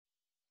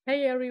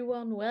Hey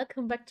everyone,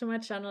 welcome back to my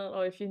channel,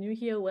 or if you're new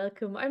here,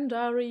 welcome. I'm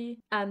Dari,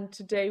 and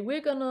today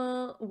we're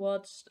gonna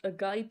watch a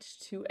guide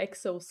to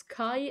EXO's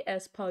Kai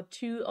as part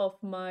 2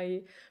 of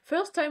my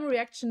first time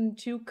reaction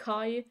to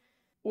Kai,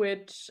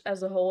 which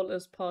as a whole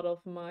is part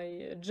of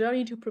my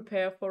journey to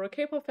prepare for a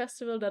K-pop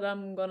festival that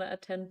I'm gonna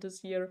attend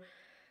this year.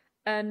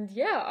 And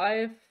yeah,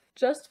 I've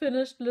just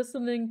finished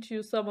listening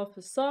to some of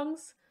his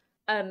songs,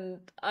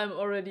 and I'm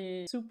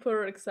already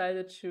super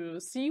excited to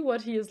see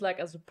what he is like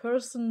as a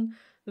person,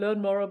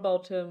 learn more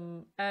about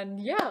him. And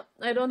yeah,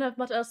 I don't have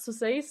much else to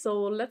say,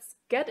 so let's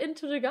get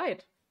into the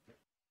guide.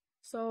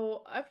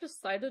 So I've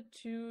decided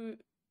to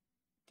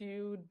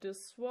do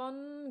this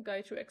one,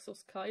 Guide to EXO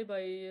Sky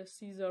by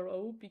Caesar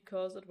O,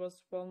 because it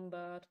was one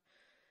that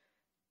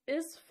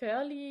is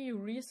fairly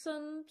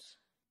recent,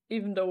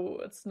 even though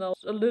it's now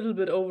a little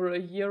bit over a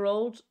year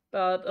old,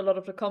 but a lot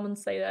of the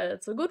comments say that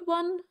it's a good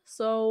one,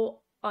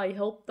 so I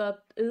hope that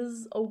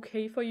is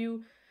okay for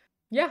you.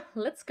 Yeah,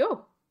 let's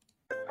go!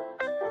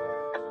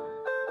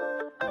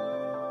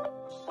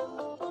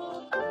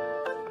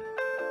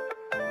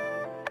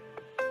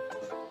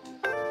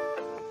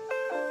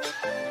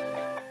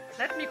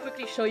 Let me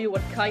quickly show you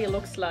what Kai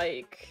looks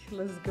like.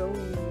 Let's go.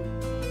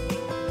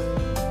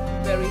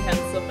 Very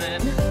handsome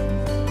man.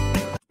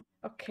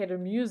 Okay, the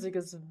music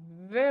is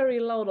very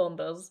loud on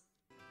this.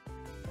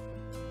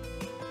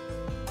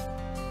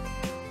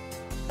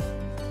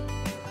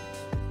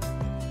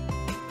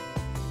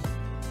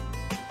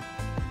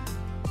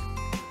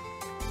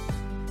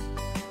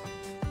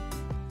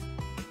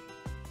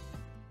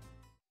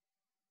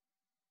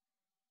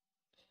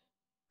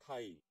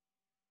 Kai.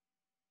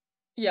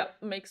 Yeah,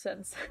 makes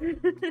sense.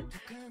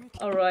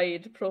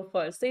 Alright,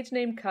 profile. Stage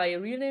name Kai,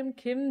 real name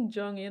Kim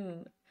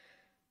Jong-in.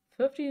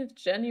 15th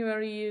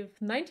January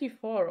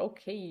 94.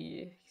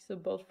 Okay, he's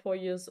about 4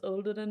 years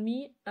older than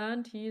me,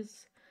 and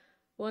he's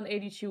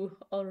 182.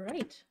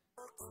 Alright.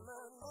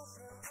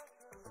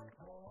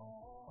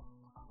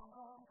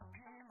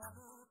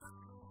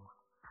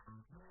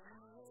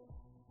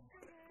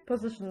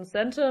 Position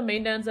center,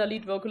 main dancer,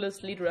 lead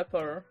vocalist, lead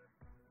rapper.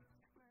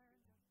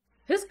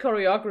 His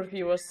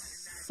choreography was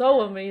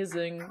so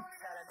amazing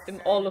in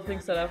all the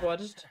things that I've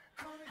watched.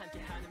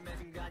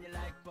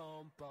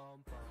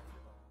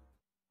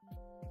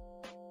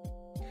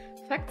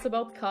 Facts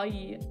about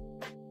Kai.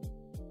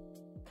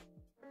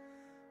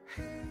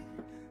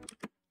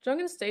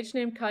 Jonghyun's stage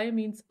name Kai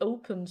means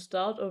open,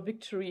 start, or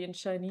victory in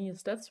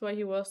Chinese. That's why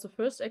he was the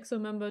first EXO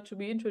member to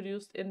be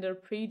introduced in their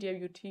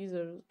pre-debut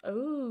teasers.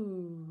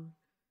 Oh.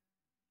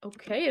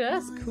 Okay,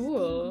 that's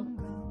cool.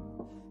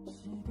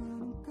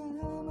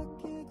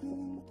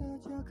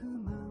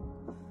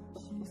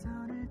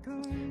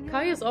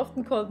 Kai is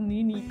often called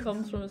Nini,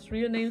 comes from his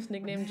real name's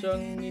nickname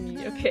Jong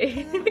Nini.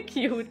 Okay,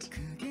 cute.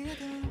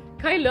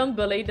 Kai learned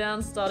ballet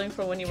dance starting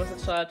from when he was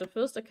a child. The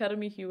first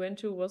academy he went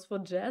to was for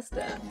jazz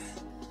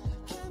dance.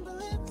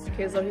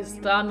 Okay, so he's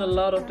done a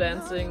lot of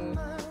dancing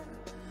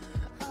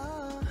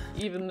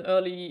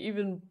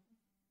even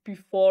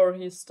before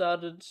he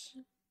started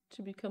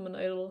to become an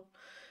idol.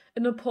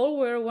 In a poll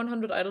where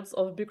 100 idols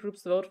of big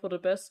groups vote for the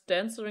best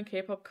dancer in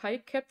K-pop, Kai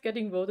kept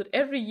getting voted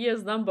every year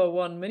as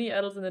 #1. Many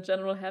idols in the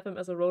general have him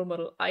as a role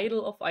model.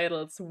 Idol of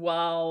idols.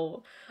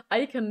 Wow.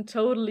 I can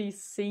totally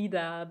see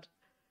that.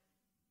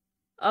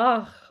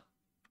 Ah.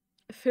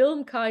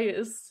 Film Kai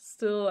is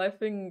still, I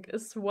think,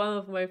 is one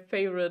of my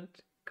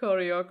favorite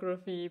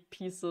choreography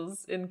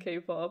pieces in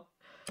K-pop.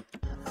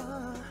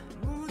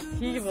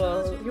 He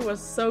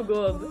was so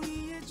good.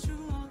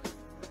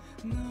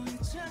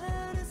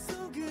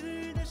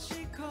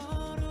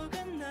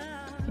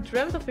 He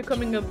dreamt of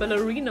becoming a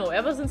ballerino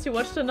ever since he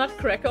watched the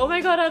Nutcracker. Oh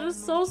my god, that is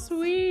so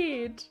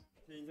sweet.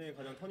 제 인생의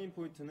가장 터닝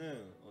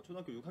포인트는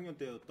초등학교 6학년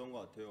때였던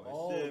것 같아요.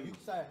 SM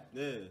 6살.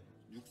 네,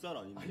 6살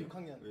아닌데.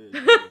 6학년. 네,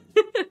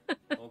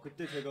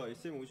 그때 제가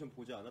SM 오디션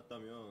보지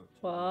않았다면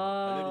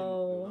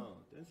와우.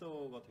 발레리노나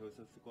댄서가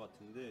되었을 것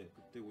같은데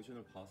그때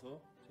오디션을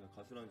봐서 제가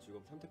가수라는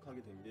직업을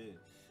선택하게 된 게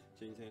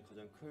제 인생의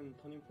가장 큰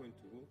터닝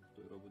포인트고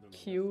또 여러분들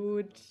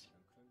Cute.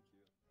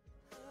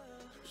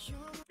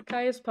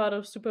 Kai is part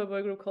of super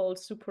boy group called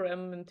Super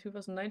M. In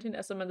 2019,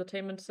 SM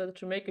Entertainment decided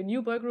to make a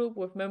new boy group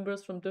with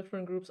members from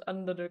different groups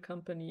under their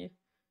company.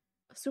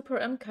 Super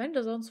M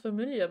kinda sounds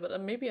familiar, but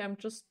maybe I'm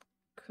just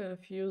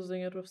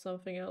confusing it with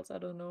something else, I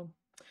don't know.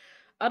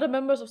 Other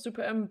members of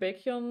Super M: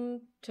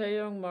 Baekhyun,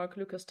 Taeyong, Mark,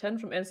 Lucas 10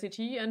 from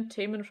NCT, and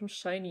Taemin from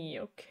SHINee.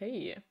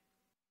 Okay.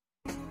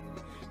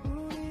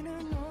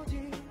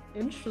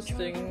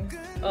 Interesting.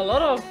 A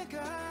lot of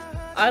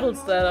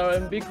idols that are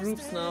in big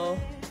groups now.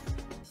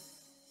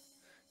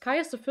 Kai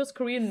is the first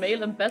Korean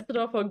male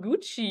ambassador for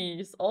Gucci.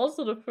 He's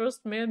also the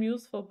first male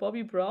muse for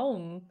Bobby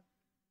Brown.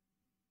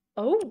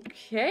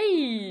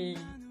 Okay.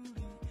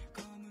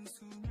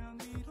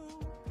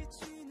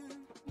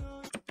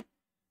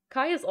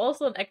 Kai is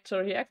also an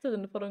actor. He acted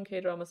in the following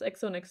K-dramas: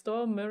 EXO Next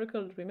Door,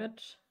 Miracle,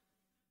 Rematch.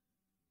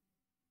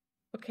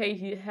 Okay,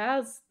 he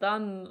has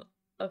done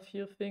a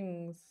few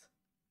things.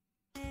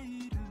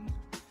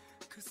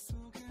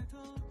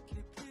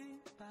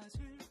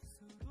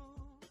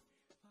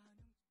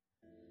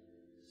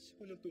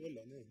 15년 동안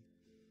나는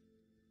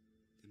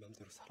내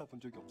맘대로 살아본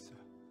적이 없어요.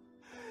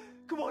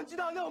 그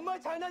먼지도 않은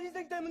엄마의 잘난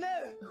인생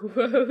때문에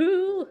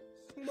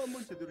숨만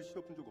번 제대로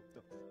쉬어본 적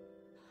없다.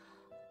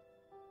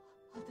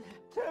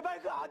 제발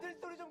그 아들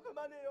소리 좀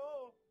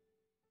그만해요.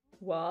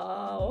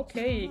 Wow,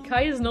 okay.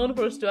 Kai is known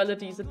for his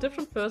duality. He's a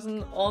different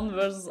person on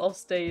versus off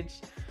stage.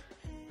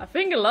 I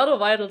think a lot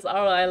of idols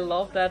are. I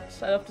love that.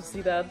 I love to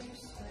see that.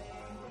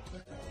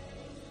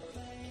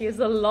 He has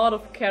a lot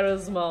of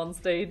charisma on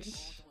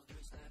stage.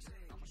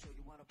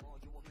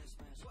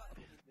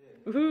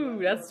 Ooh,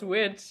 that's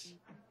switch.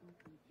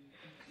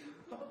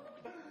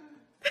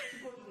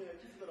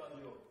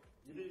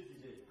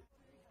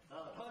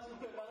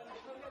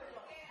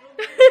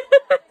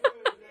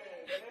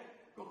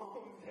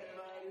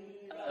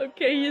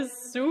 Okay, he's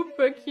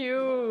super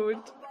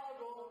cute.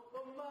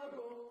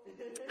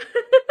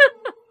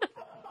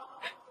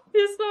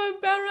 He's so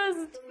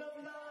embarrassed.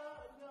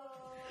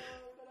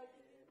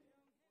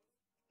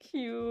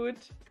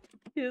 Cute.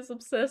 He is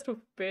obsessed with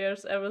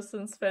bears ever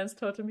since fans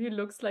told him he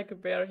looks like a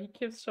bear. He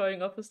keeps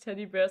showing off his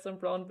teddy bears and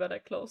brown bear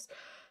clothes.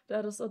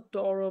 That is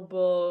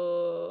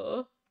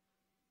adorable.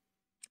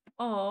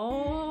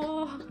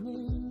 Aww.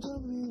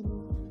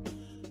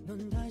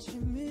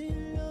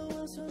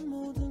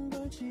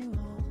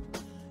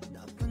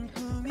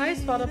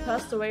 Kai's father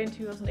passed away in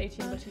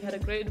 2018, but he had a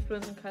great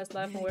influence in Kai's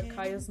life and where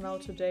Kai is now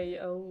today.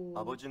 Oh.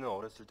 아버지는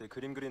어렸을 때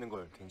그림 그리는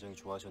걸 굉장히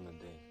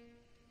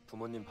좋아하셨는데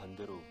부모님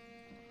반대로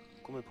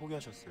꿈을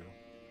포기하셨어요.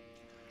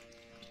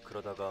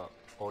 그러다가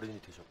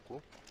어른이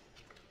되셨고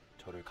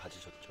저를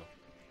가지셨죠.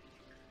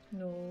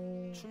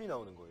 No. 춤이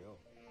나오는 거예요.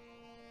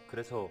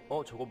 그래서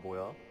저거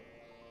뭐야?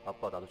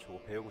 아빠 나도 저거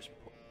배우고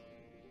싶어.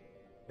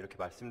 이렇게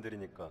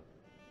말씀드리니까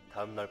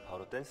다음날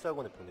바로 댄스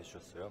학원에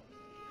보내주셨어요.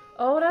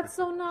 Oh, that's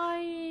so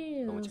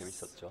nice. 너무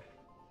재밌었죠.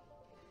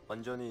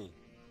 완전히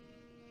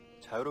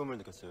자유로움을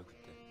느꼈어요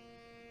그때.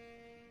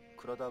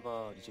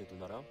 그러다가 이제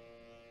누나랑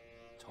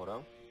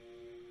저랑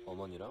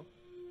어머니랑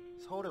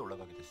서울에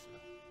올라가게 됐어요.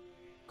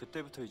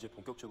 그때부터 이제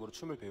본격적으로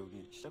춤을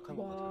배우기 시작한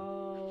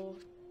거거든요.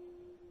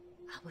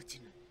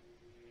 아버지는?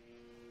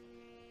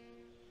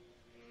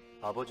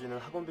 아버지는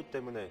학원비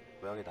때문에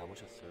고향에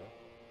남으셨어요.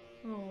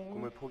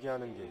 꿈을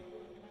포기하는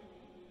게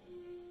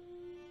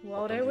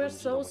Wow, they were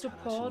so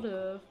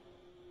supportive.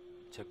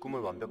 제 꿈을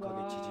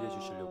완벽하게 지지해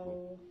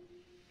주시려고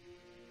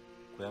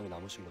고향에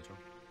남으신 거죠.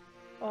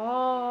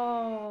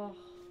 Oh.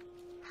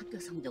 학교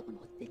성적은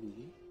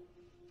어땠니?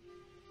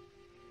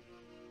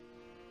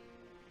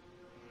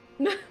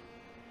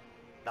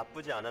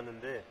 나쁘지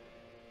않았는데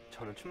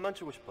저는 춤만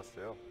추고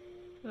싶었어요.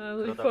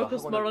 We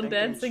focus more on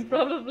dancing,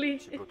 probably.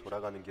 집으로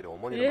돌아가는 길에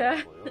어머니를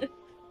만난 거예요.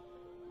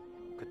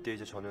 그때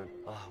이제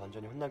저는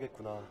완전히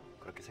혼나겠구나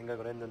그렇게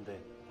생각을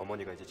했는데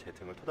어머니가 이제 제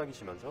등을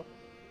토닥이시면서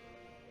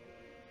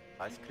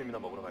아이스크림이나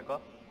먹으러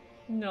갈까?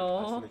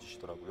 No. 말씀해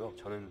주시더라고요.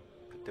 저는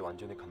그때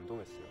완전히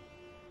감동했어요.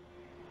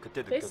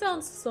 그때 They 느꼈죠.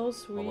 sound so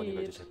sweet.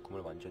 어머니가 이제 제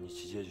꿈을 완전히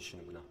지지해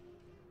주시는구나.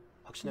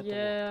 확신했던 것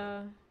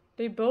Yeah, 같아요.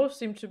 they both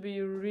seem to be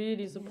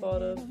really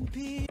supportive.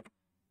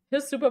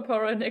 His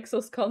superpower in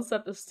EXO's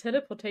concept is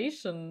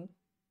teleportation.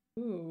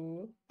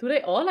 Ooh. Do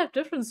they all have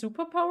different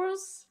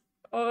superpowers?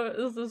 Or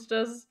is this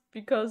just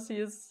because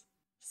he is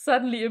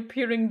suddenly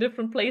appearing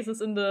different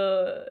places in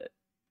their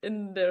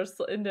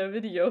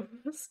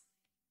videos?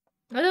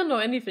 I don't know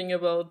anything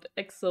about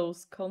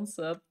EXO's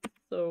concept,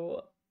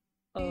 so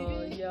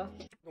yeah.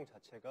 활동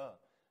자체가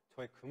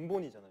저의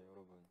근본이잖아요,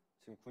 여러분.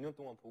 지금 9년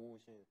동안 보고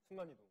오신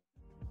순간이동.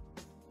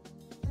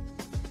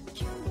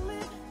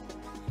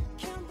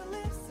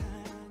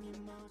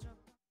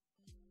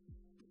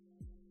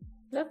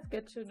 Let's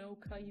get to know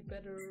Kai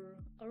better.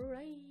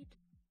 Alright.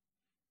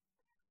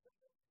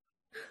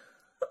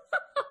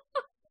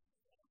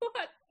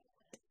 What?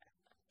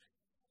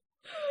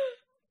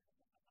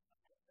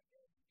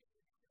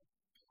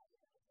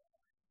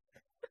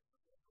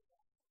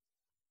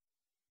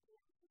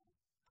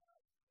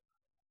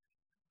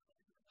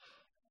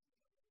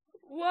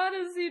 What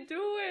is he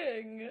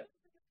doing?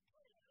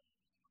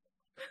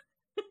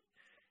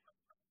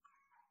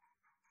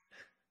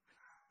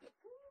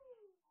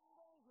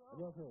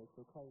 안녕하세요,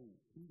 저 카이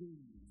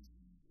김재희입니다.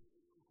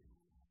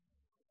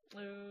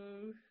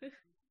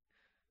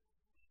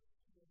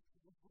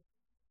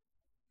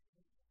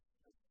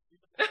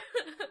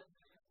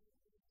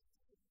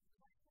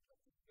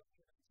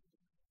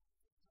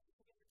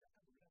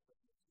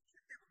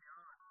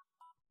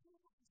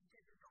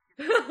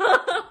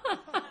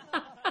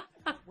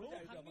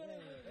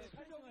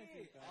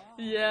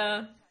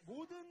 Yeah.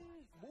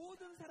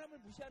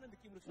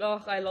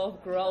 Oh, I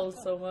love Growl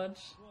so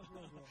much.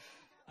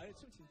 아니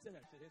춤 진짜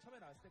잘 춰. 처음에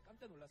나왔을 때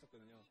깜짝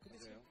놀랐었거든요. 근데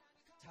지금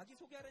자기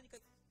소개하려니까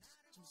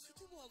좀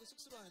수줍어하고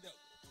쑥스러워하는데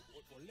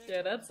원래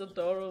Yeah, that's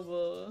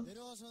adorable.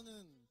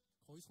 내려와서는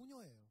거의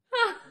소녀예요.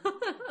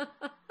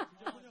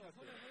 진짜 소녀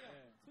같아요.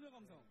 소녀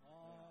감성.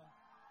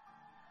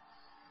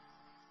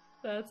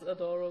 That's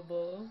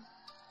adorable.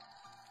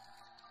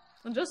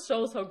 And just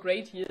shows how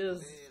great he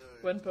is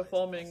when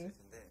performing.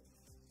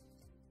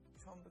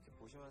 처음부터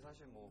보시면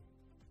사실 뭐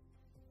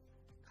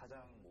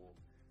가장 뭐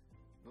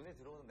눈에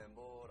들어오는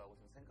멤버라고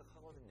좀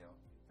생각하거든요.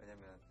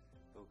 왜냐면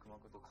또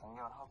그만큼 또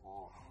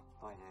강렬하고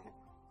또 이제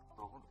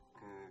또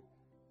그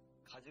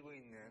가지고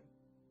있는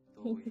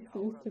또 이 He seems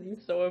아우라도 to be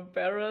있고 so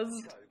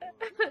embarrassed.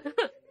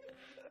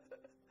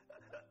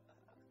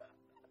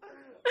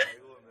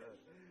 알고 보면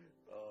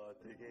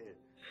되게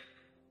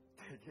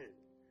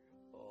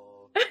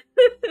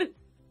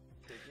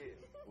되게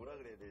뭐라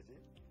그래야 되지?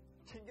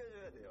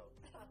 챙겨줘야 돼요.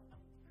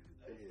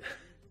 되게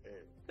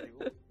예.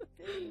 그리고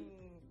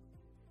게임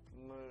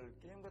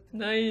같은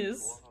거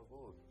Nice.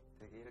 좋아하고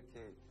되게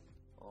이렇게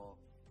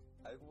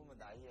알고 보면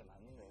나이에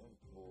맞는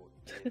뭐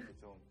이렇게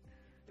좀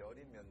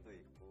여린 면도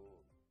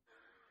있고.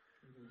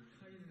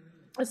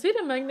 Is he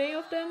the magnate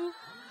of them?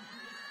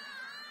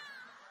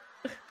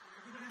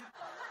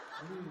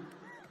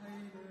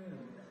 카이는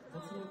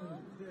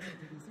겉으로는 무대에서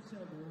되게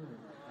섹시하고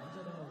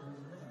남자다워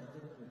보이지만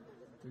남자답고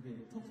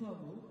되게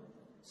터프하고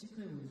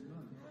시크해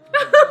보이지만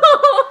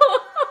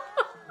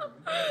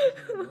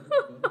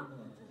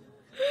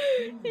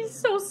He's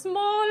so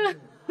small.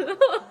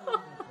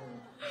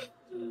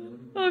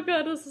 Oh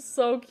god, this is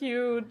so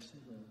cute.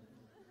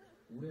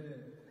 올해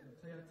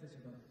카이한테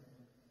제가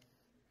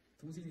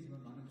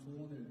동생이지만 많은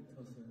조언을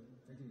들었어요.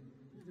 되게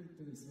힘들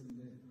때도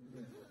있었는데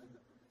근데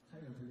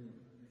카이가 되게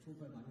좋은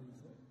말 많이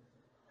해줘서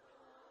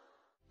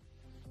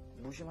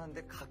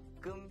무심한데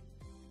가끔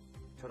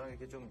저랑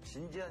이렇게 좀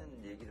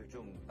진지한 얘기를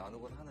좀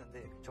나누곤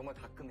하는데 정말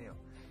가끔 해요.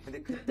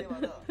 근데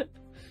그때마다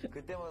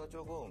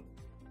조금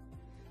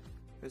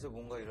그래서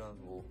뭔가 이런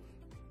뭐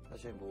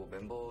사실 뭐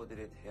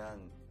멤버들에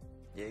대한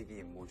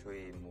얘기 뭐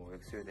저희 뭐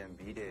엑소에 대한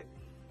미래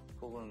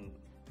혹은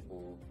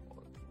뭐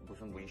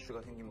무슨 뭐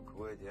이슈가 생기면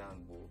그거에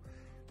대한 뭐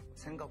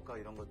생각과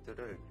이런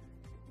것들을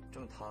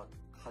좀 다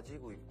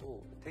가지고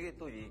있고 되게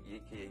또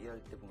이렇게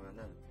얘기할 때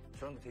보면은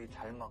저랑도 되게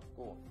잘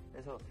맞고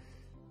해서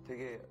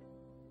되게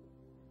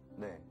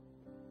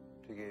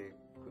되게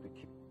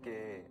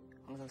깊게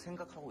항상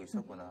생각하고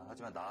있었구나.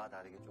 하지만 나와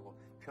다르게 조금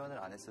표현을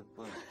안 했을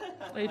뿐.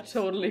 I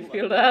totally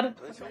feel that.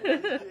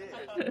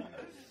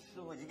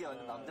 이게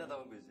완전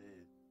남자다운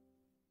거지.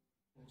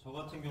 저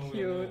같은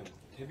경우에는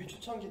데뷔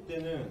초창기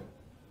때는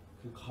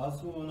그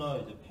가수나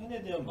이제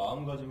팬에 대한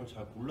마음가짐을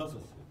잘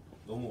몰랐었어요.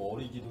 너무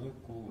어리기도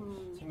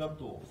했고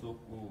생각도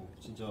없었고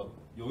진짜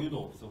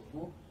여유도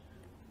없었고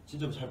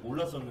진짜 잘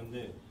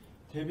몰랐었는데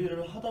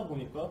데뷔를 하다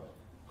보니까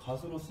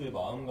가수로서의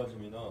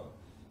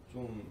마음가짐이나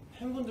좀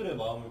팬분들의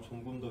마음을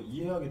조금 더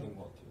이해하게 된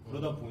것 같아요.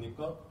 그러다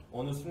보니까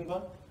어느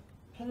순간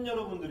팬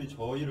여러분들이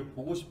저희를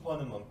보고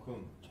싶어하는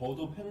만큼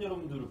저도 팬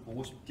여러분들을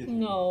보고 싶게 되는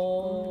것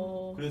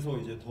같아요. 그래서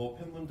이제 더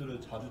팬분들을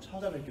자주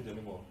찾아뵙게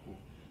되는 것 같고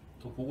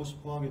더 보고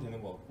싶어하게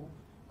되는 것 같고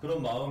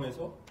그런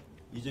마음에서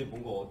이제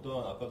뭔가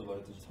어떠한 아까도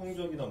말했듯이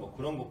성적이나 뭐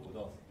그런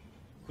것보다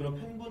그런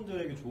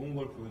팬분들에게 좋은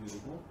걸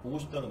보여드리고 보고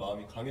싶다는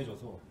마음이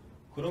강해져서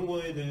그런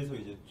거에 대해서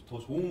이제 더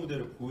좋은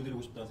무대를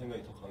보여드리고 싶다는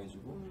생각이 더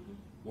강해지고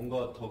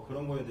뭔가 더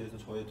그런 거에 대해서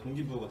저의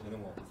동기부여가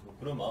되는 것 같아서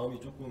그런 마음이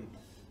조금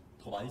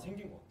더 많이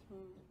생긴 것 같아요.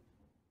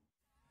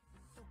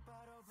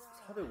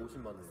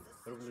 450만 원.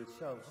 여러분들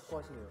취향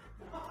확고하시네요.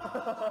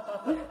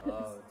 아,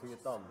 등에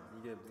땀.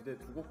 이게 무대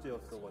두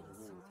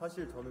곡째였어가지고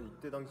사실 저는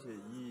이때 당시에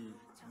이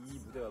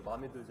무대가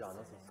마음에 들지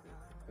않았었어요.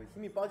 그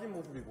힘이 빠진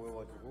모습이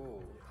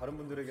보여가지고 다른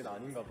분들에게는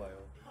아닌가 봐요.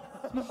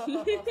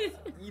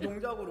 이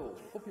동작으로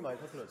코피 많이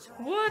터뜨렸죠.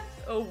 What?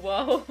 Oh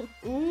wow.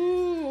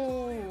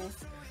 Ooh.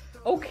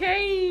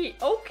 Okay.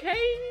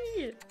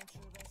 Okay.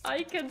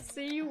 I can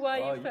see why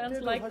you fans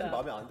이때도 like 사실 that.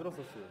 마음에 안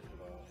들었었어요.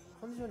 제가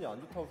컨디션이 안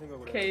좋다고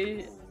생각을 Okay,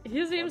 해가지고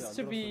he seems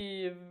to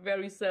be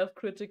very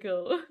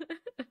self-critical,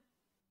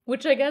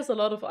 which I guess a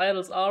lot of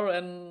idols are,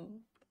 and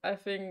I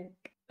think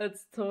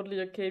it's totally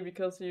okay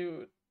because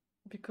it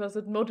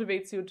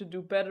motivates you to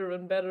do better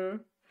and better.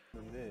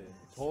 근데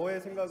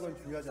저의 생각은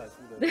중요하지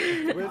않습니다.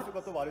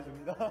 조회수가 또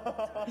말해줍니다.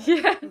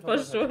 Yeah, for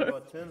sure.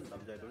 같은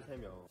남자 아이돌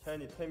 3명.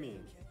 샤이니,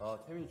 태민. 아,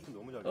 태민이 춤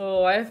너무 잘 춰.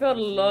 Oh, I've heard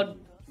a lot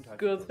춤잘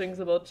good 춰.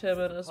 things about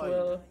Chairman as 하이.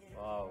 well.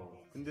 와우.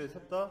 근데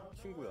셋 다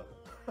친구야.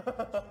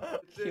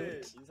 그때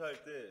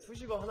인사할 때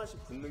수식어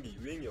하나씩 붙는 게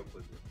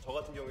유행이었거든요. 저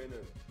같은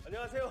경우에는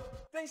안녕하세요.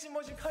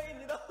 땡신머신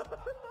카이입니다.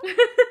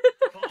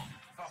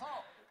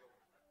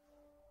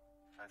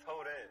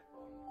 서울에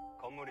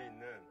건물이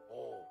있는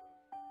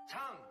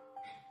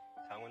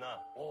장훈아.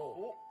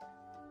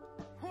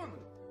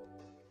 훈.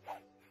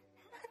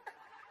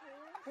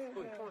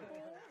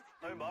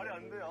 아니 말이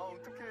안 돼. 아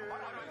어떡해.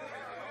 나는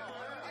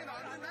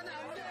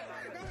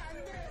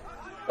안 돼.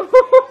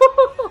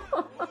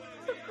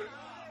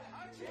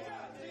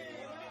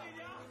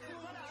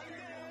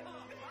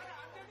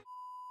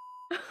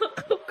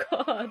 Oh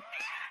god.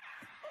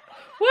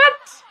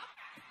 What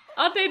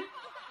are they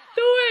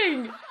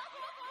doing?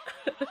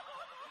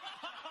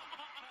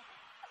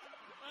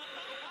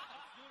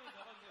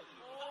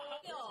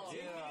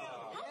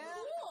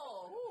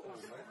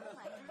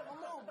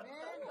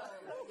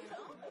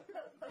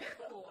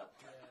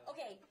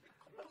 Okay.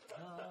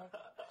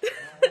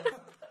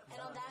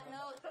 And on that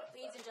note,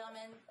 ladies and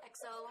gentlemen,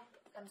 EXO,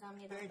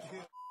 감사합니다. Thank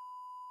you.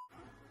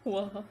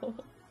 Wow.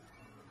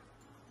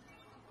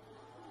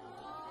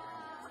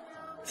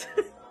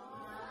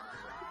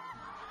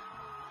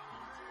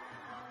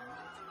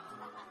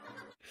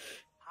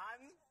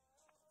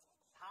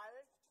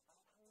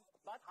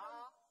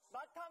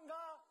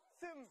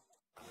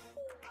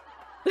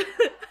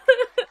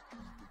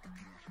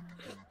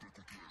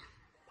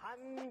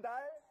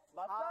 반달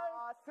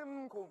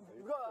가슴곰.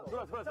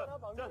 누가 괜찮아?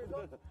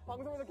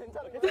 방송에서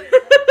괜찮아?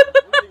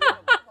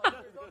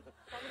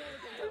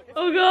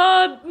 Oh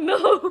god, no.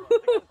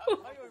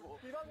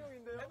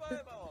 비방용인데요? 해봐.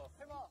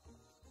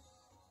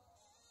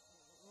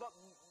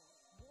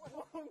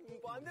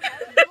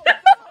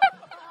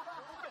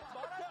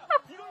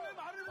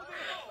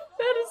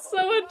 That is so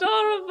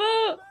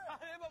adorable.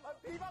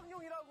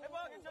 비방용이라고.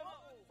 해봐, 괜찮아?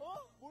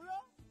 몰라?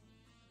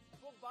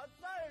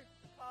 맛살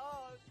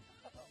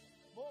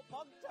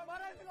박자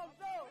말할 수가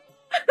없어.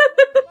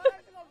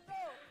 말할 수가 없어.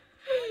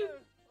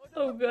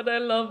 Oh god, I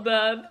love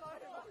that.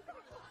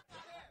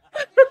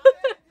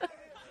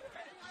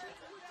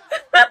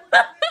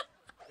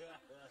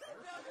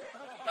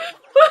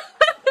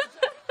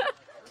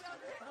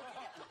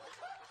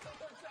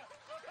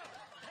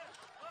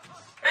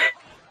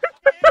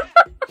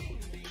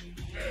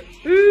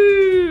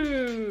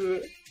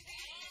 Ooh.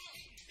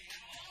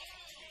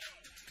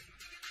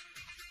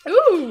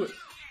 Ooh.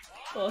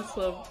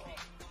 Awesome.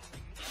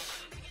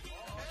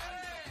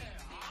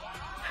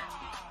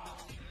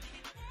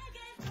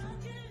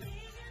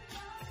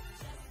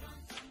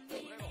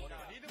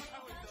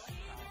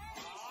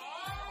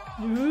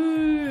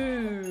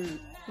 Ooh.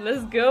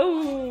 Let's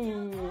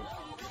go.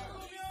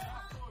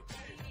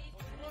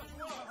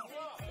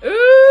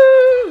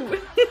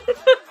 Ooh.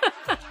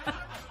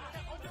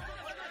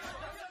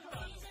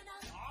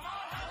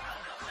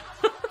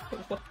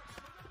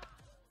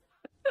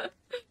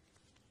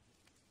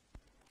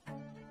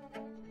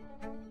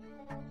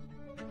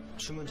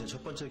 춤은 제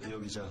첫 번째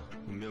기억이자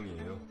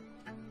운명이에요.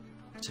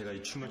 제가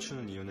이 춤을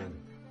추는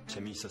이유는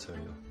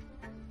재미있어서예요.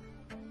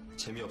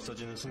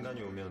 재미없어지는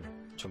순간이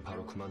오면 전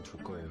바로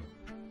그만둘 거예요.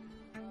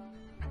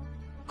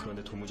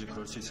 그런데 도무지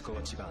그럴 수 있을 것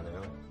같지가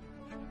않아요.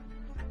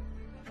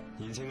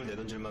 인생을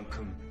내던질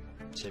만큼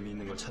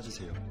재미있는 걸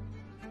찾으세요.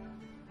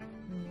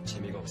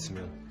 재미가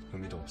없으면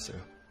의미도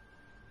없어요.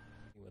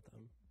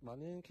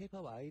 많은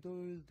K-pop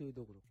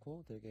아이돌들도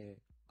그렇고 되게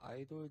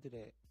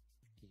아이돌들의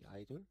이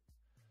아이돌?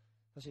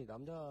 사실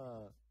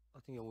남자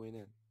같은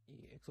경우에는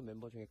이 엑소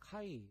멤버 중에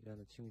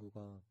카이라는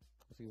친구가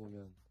어떻게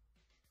보면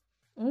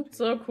It's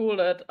so cool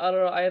that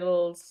other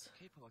idols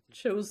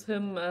chose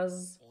him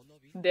as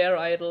their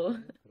idol,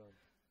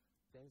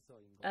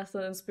 as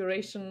an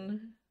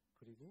inspiration.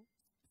 그리고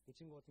이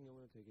친구 같은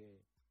경우는 되게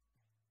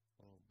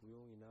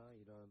무용이나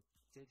이런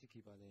재즈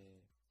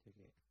기반의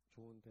되게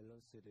좋은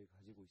밸런스를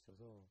가지고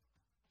있어서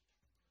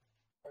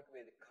Work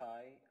with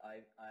Kai,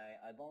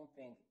 I don't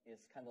think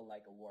it's kind of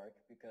like a work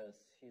because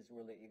he's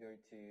really eager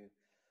to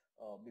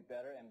be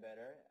better and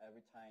better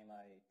every time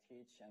I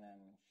teach, and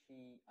then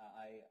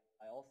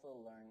I also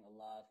learn a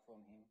lot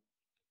from him.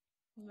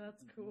 That's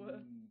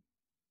cool.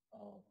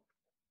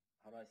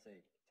 How do I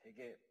say?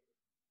 되게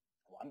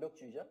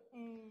완벽주의자?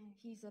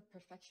 He's a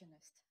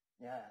perfectionist.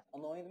 Yeah,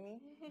 annoyed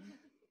me.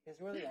 He's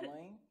really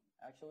annoying,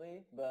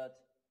 actually,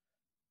 but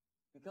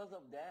because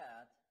of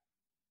that,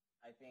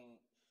 I think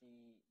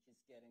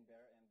he's getting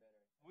better and better.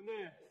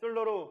 오늘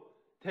솔로로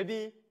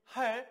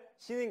데뷔할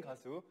신인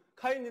가수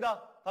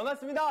카이입니다.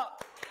 반갑습니다.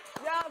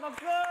 야,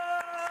 박수!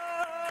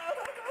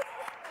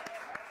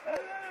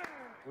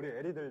 우리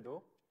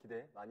에리들도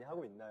기대 많이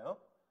하고 있나요?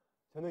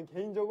 저는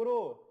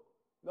개인적으로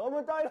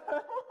너무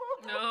떨려요.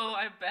 No,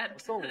 I bet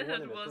that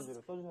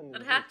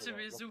had to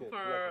be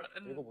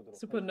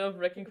super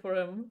nerve-wracking for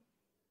him.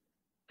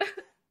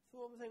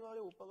 수험 생활에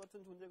오빠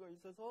같은 존재가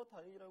있어서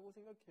다행이라고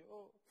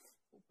생각해요.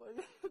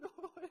 오빠에게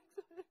너무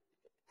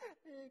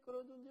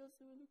그런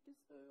존재였으면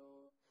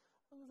좋겠어요.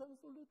 항상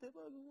솔로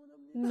대박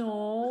응원합니다.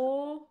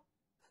 No.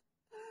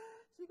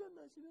 시간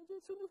나시면 제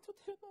수능초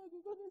대박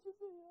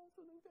응원해주세요.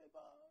 수능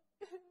대박.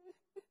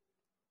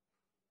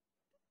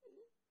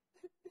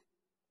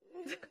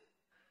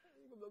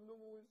 이거 몇 명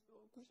보고 있어?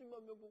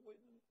 90만 명 보고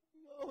있는데.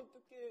 야,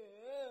 어떡해.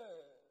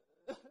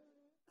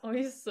 Oh,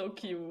 he's so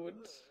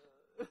cute.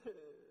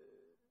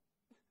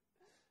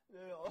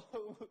 네,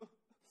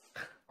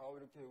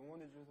 이렇게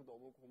응원해주셔서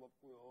너무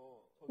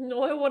고맙고요.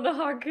 No, I wanna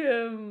hug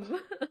him.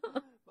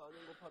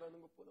 많은 거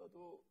바라는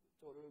것보다도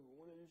저를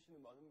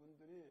응원해주시는 많은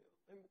분들이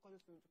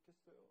행복하셨으면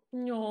좋겠어요.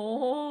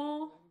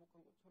 No.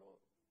 행복한 것처럼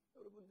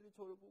여러분들이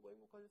저를 보고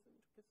행복하셨으면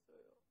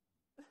좋겠어요.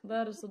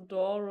 That is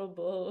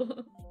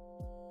adorable.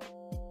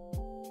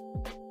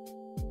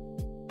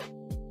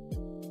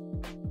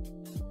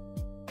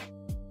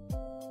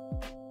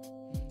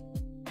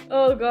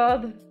 Oh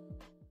god.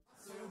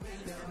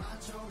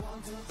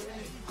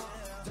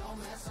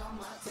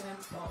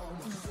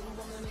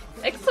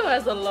 EXO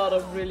has a lot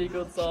of really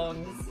good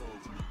songs.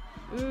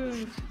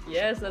 Ooh,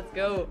 yes, let's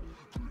go.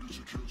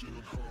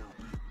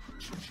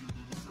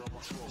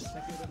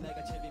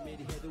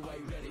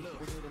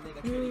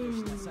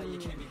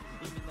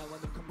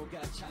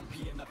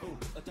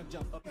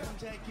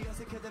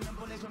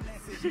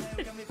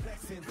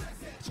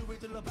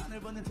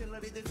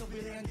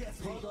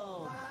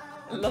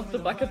 Love the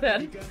bucket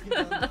head.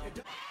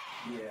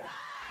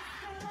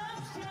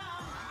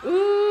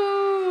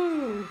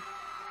 Ooh.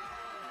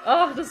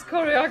 Oh, this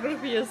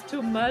choreography is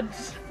too much.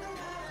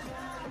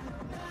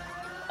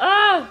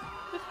 Ah!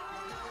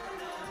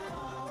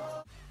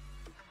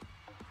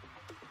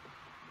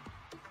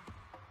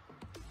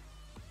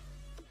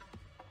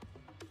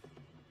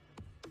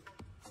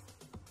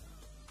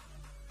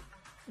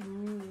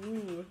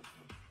 Ooh.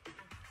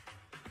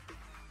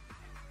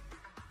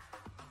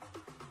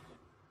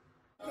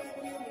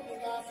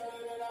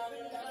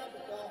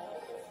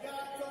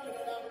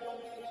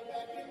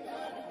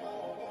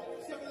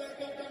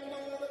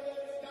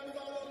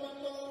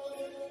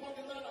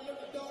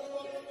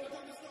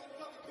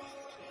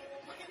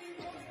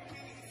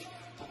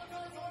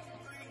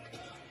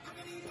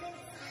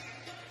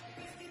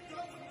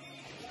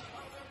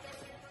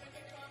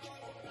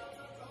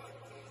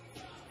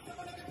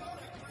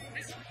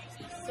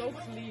 So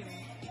clean.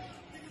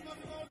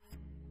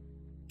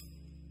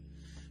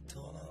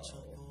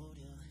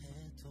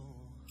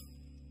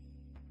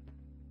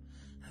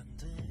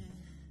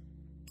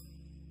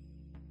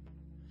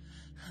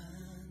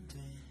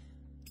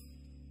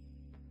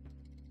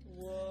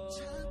 Whoa.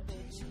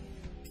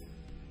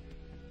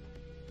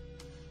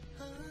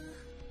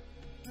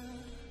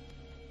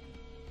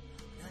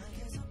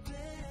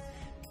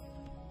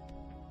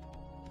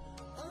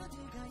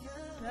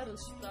 That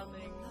is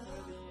stunning,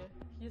 really.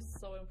 He's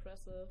so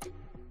impressive.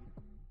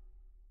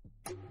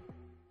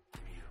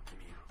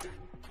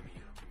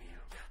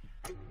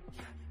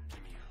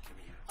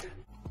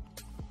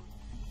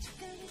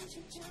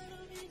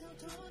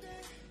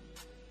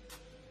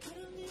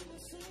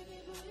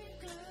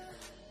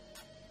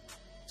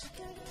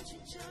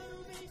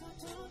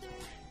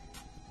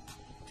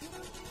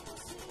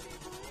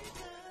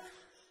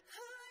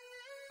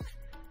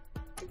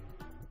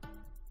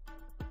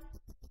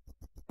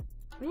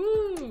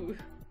 Ooh!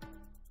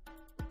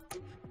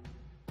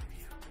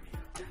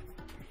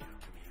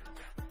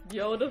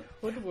 Yo, the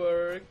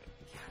footwork.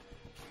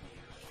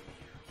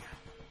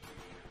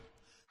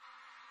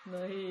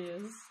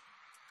 Nice.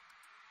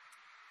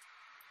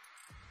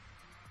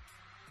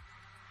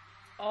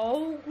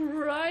 Oh,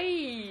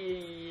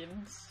 great!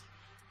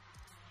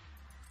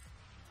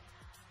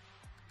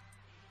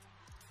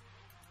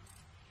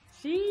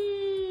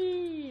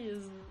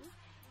 Jeez!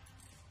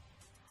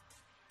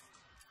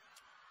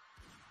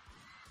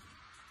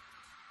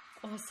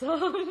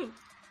 Awesome!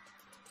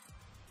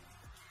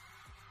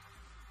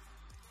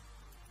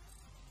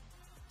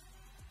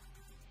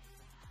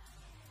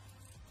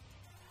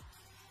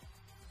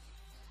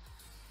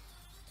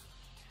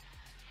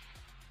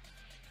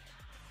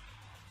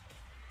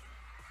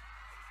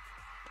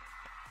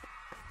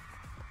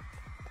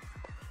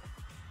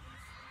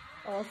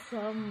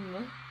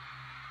 Awesome!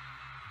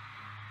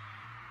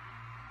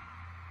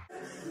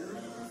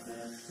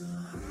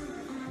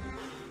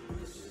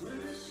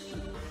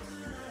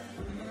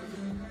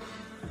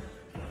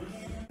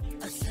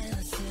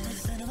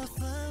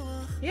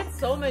 He had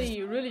so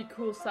many really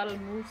cool subtle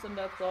moves in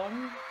that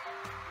song.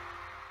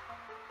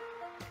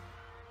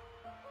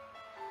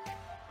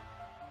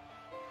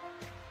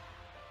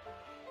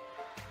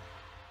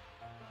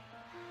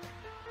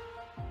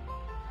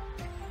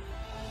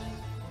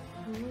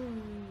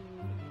 Ooh.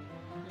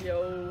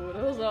 Yo,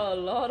 those are a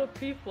lot of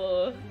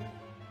people.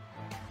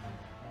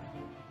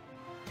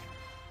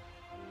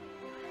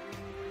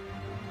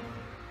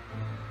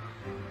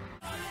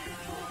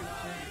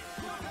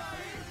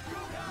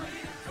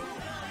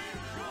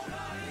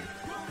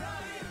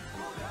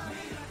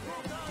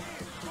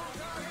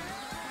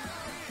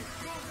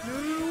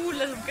 Ooh,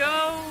 let's go!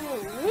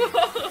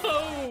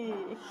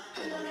 Whoa!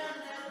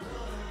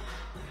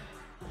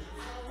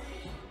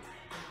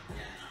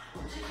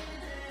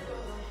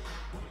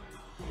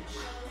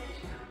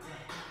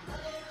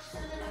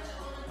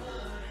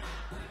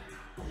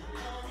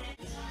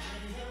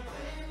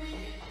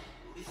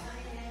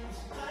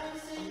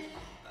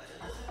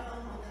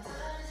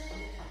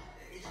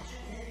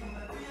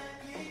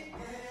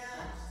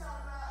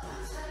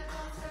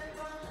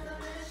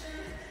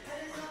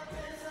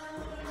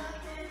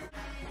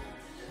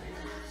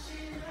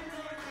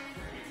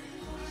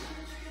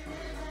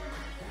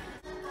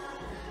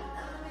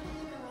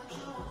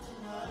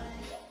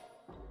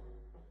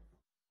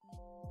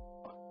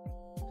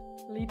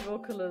 Lead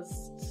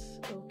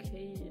vocalist,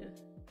 okay.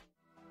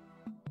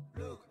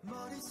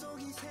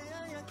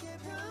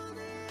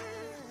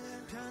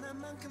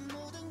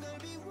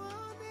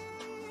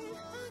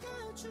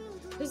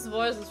 His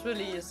voice is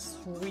really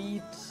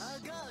sweet.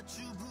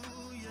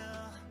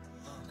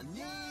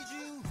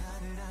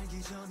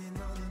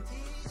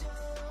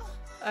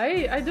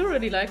 I do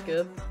really like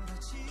it.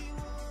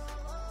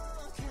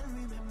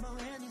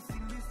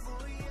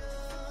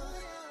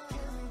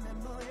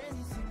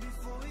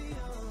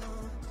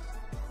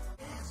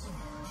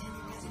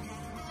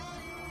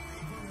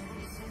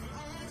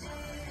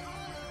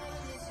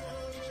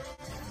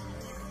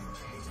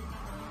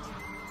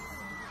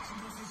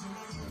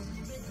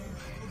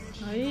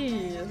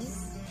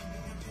 Nice.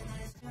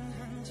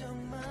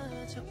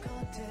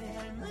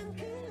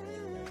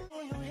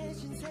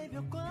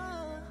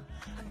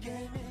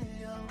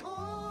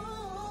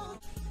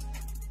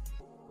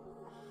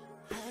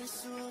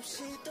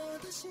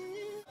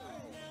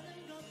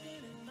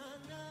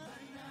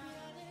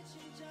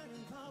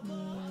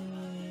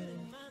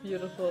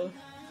 Beautiful.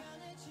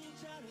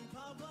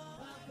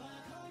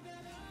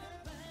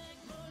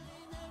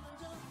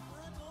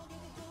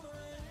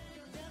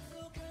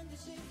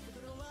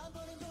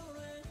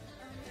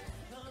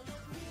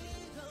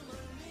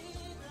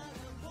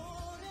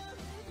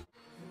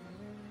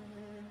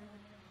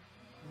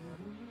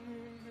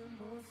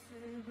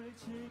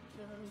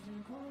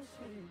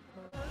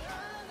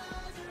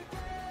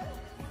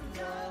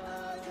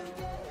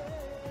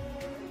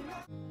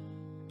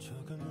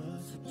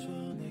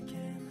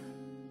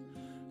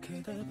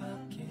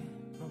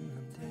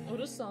 Oh,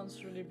 this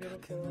sounds really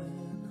beautiful.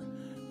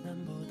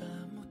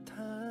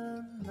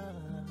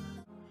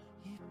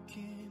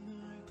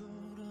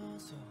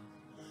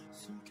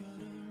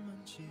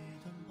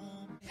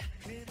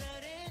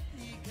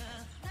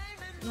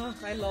 Oh,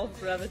 I love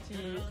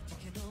Gravity.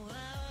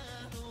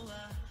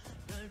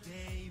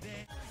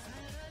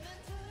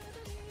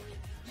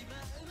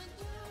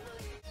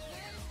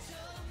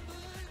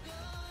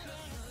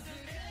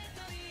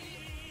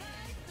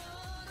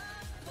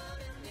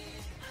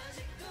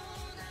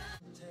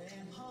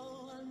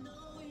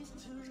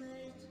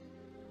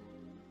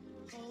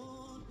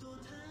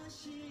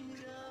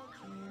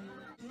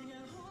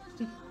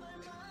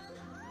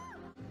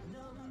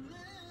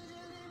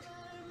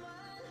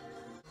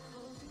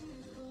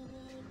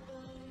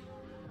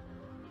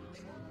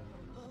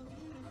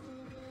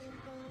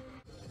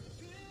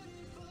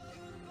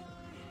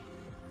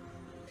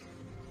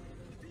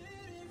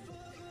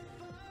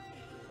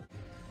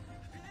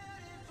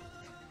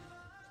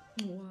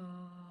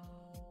 Wow.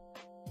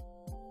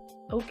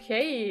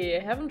 Okay, I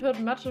haven't heard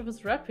much of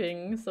his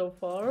rapping so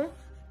far.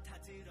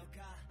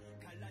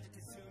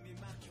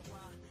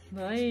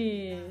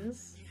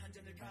 Nice.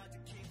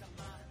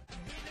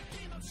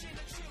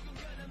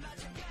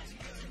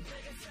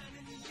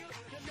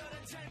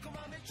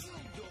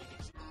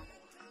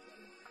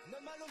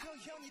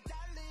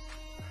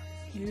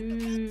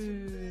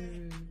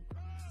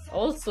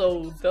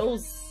 Also,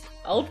 those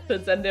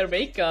outfits and their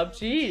makeup,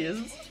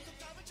 jeez.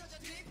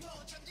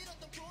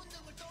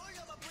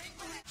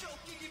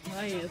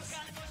 Nice.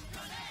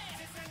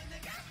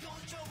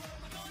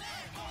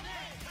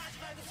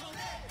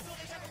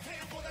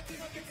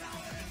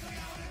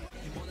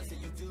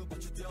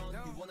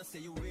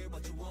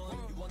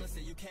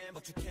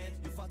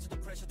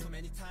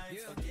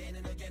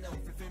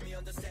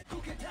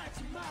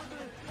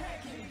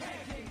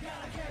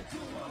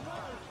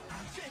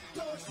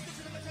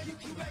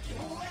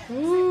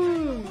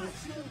 Ooh.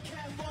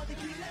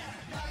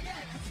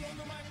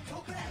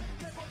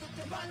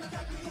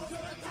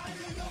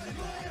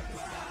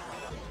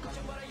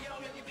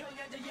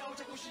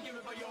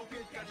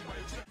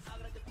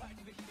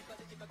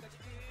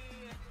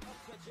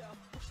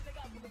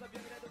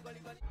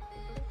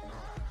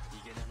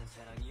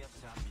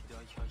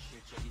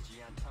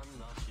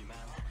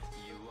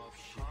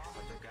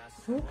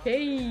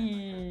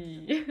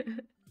 Okay.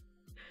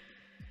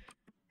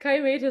 Kai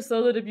made his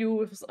solo debut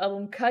with his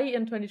album Kai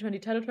in 2020.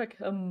 Title track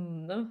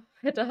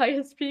had the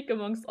highest peak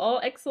amongst all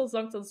EXO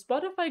songs on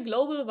Spotify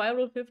Global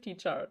Viral 50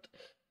 chart.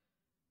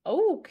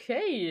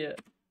 Okay.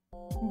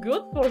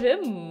 Good for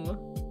him.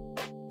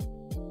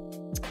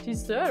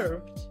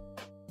 Deserved.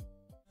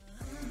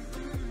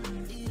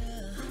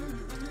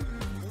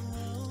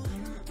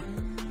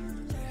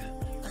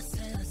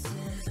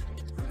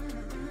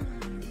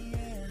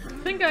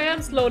 I think I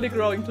am slowly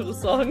growing to the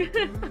song.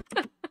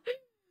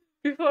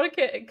 Before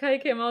Kai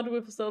came out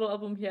with a solo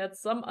album, he had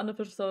some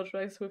unofficial solo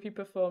tracks where he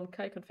performed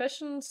Kai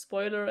Confession,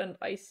 Spoiler, and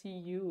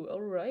ICU.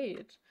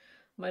 Alright.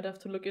 Might have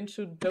to look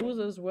into those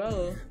as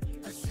well.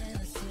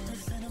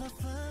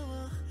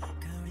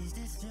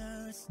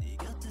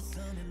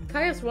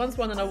 Kai has once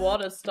won an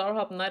award as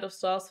StarHub Night of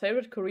Stars'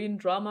 favorite Korean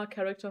drama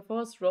character for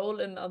his role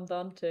in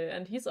Andante,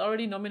 and he's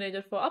already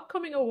nominated for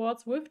upcoming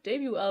awards with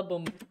debut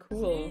album.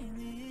 Cool.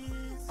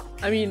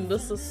 I mean,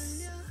 this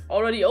is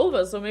already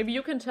over, so maybe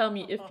you can tell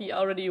me if he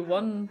already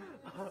won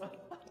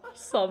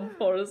some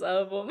for his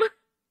album.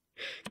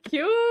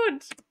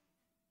 Cute!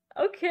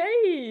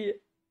 Okay!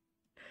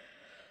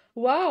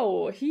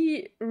 Wow,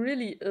 he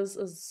really is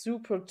a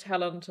super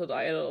talented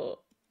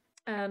idol.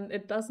 And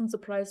it doesn't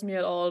surprise me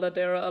at all that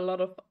there are a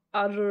lot of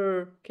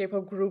other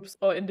K-pop groups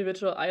or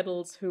individual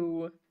idols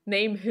who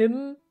name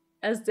him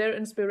as their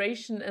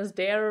inspiration, as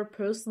their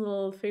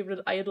personal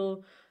favorite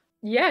idol.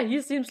 Yeah,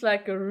 he seems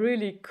like a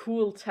really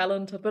cool,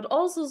 talented, but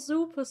also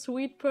super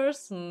sweet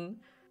person.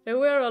 There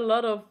were a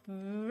lot of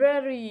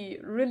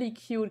really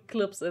cute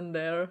clips in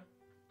there.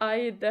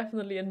 I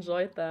definitely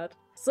enjoyed that.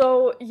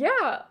 So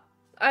yeah,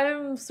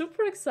 I'm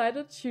super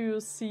excited to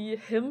see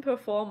him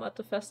perform at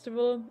the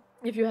festival.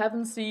 If you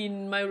haven't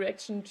seen my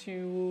reaction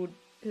to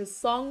his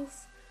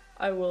songs,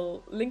 I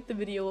will link the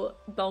video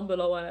down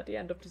below and at the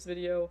end of this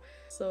video.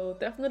 So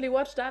definitely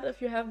watch that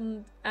if you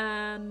haven't.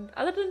 And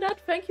other than that,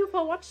 thank you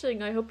for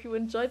watching. I hope you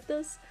enjoyed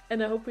this,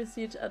 and I hope we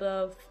see each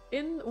other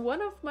in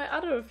one of my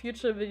other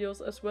future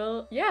videos as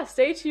well. Yeah,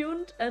 stay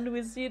tuned and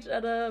we'll see each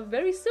other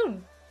very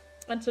soon.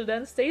 Until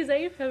then, stay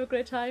safe, have a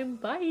great time,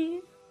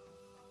 bye!